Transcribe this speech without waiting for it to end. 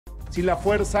sin la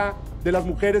fuerza de las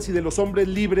mujeres y de los hombres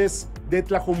libres de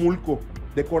Tlajomulco.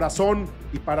 De corazón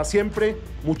y para siempre,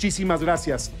 muchísimas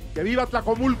gracias. ¡Que viva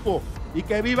Tlajomulco y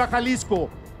que viva Jalisco!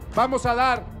 Vamos a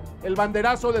dar el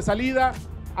banderazo de salida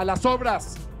a las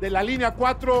obras de la línea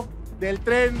 4 del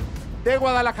tren de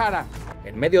Guadalajara.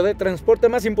 El medio de transporte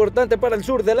más importante para el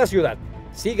sur de la ciudad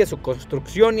sigue su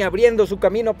construcción y abriendo su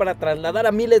camino para trasladar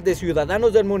a miles de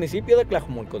ciudadanos del municipio de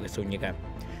Tlajomulco de Zúñiga.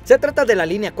 Se trata de la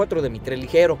línea 4 de mi tren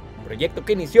ligero, un proyecto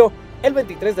que inició el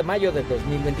 23 de mayo de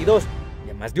 2022. Y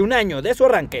a más de un año de su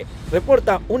arranque,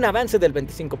 reporta un avance del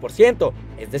 25%,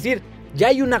 es decir, ya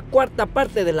hay una cuarta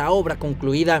parte de la obra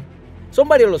concluida. Son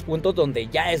varios los puntos donde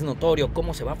ya es notorio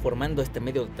cómo se va formando este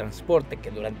medio de transporte que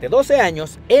durante 12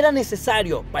 años era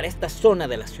necesario para esta zona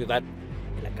de la ciudad.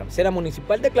 En la cabecera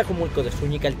municipal de Tlajomulco de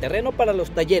Zúñiga, el terreno para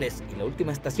los talleres y la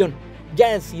última estación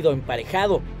ya han sido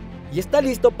emparejado y está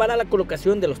listo para la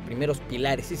colocación de los primeros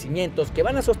pilares y cimientos que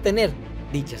van a sostener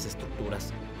dichas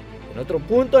estructuras. En otro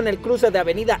punto, en el cruce de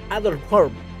avenida Adolf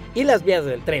Horm y las vías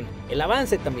del tren, el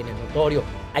avance también es notorio.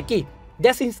 Aquí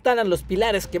ya se instalan los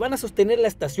pilares que van a sostener la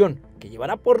estación, que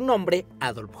llevará por nombre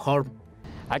Adolf Horm.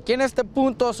 Aquí en este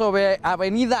punto sobre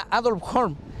avenida Adolf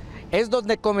Horm es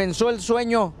donde comenzó el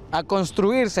sueño a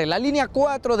construirse la línea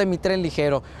 4 de mi tren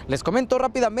ligero. Les comento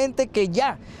rápidamente que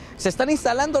ya se están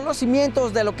instalando los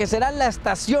cimientos de lo que será la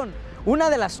estación, una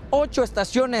de las 8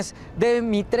 estaciones de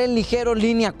mi tren ligero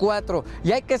línea 4,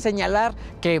 y hay que señalar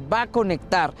que va a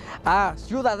conectar a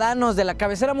ciudadanos de la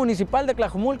cabecera municipal de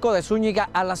Tlajomulco de Zúñiga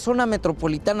a la zona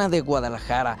metropolitana de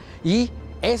Guadalajara, y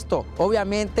esto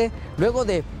obviamente luego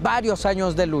de varios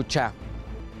años de lucha.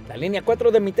 La línea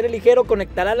 4 de mi tren ligero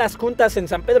conectará las juntas en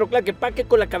San Pedro Tlaquepaque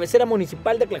con la cabecera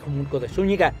municipal de Tlajomulco de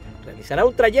Zúñiga. Realizará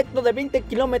un trayecto de 20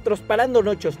 kilómetros parando en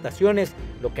 8 estaciones,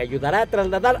 lo que ayudará a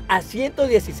trasladar a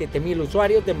 117,000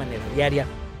 usuarios de manera diaria.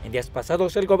 En días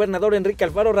pasados, el gobernador Enrique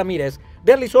Alfaro Ramírez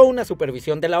realizó una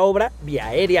supervisión de la obra vía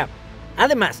aérea.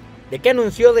 Además de que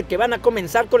anunció de que van a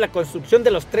comenzar con la construcción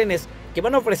de los trenes que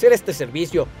van a ofrecer este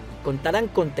servicio y contarán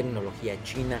con tecnología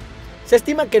china. Se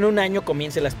estima que en un año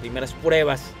comiencen las primeras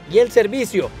pruebas y el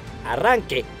servicio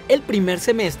arranque el primer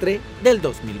semestre del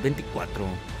 2024.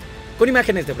 Con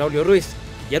imágenes de Braulio Ruiz,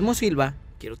 Guillermo Silva,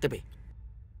 Quiero TV.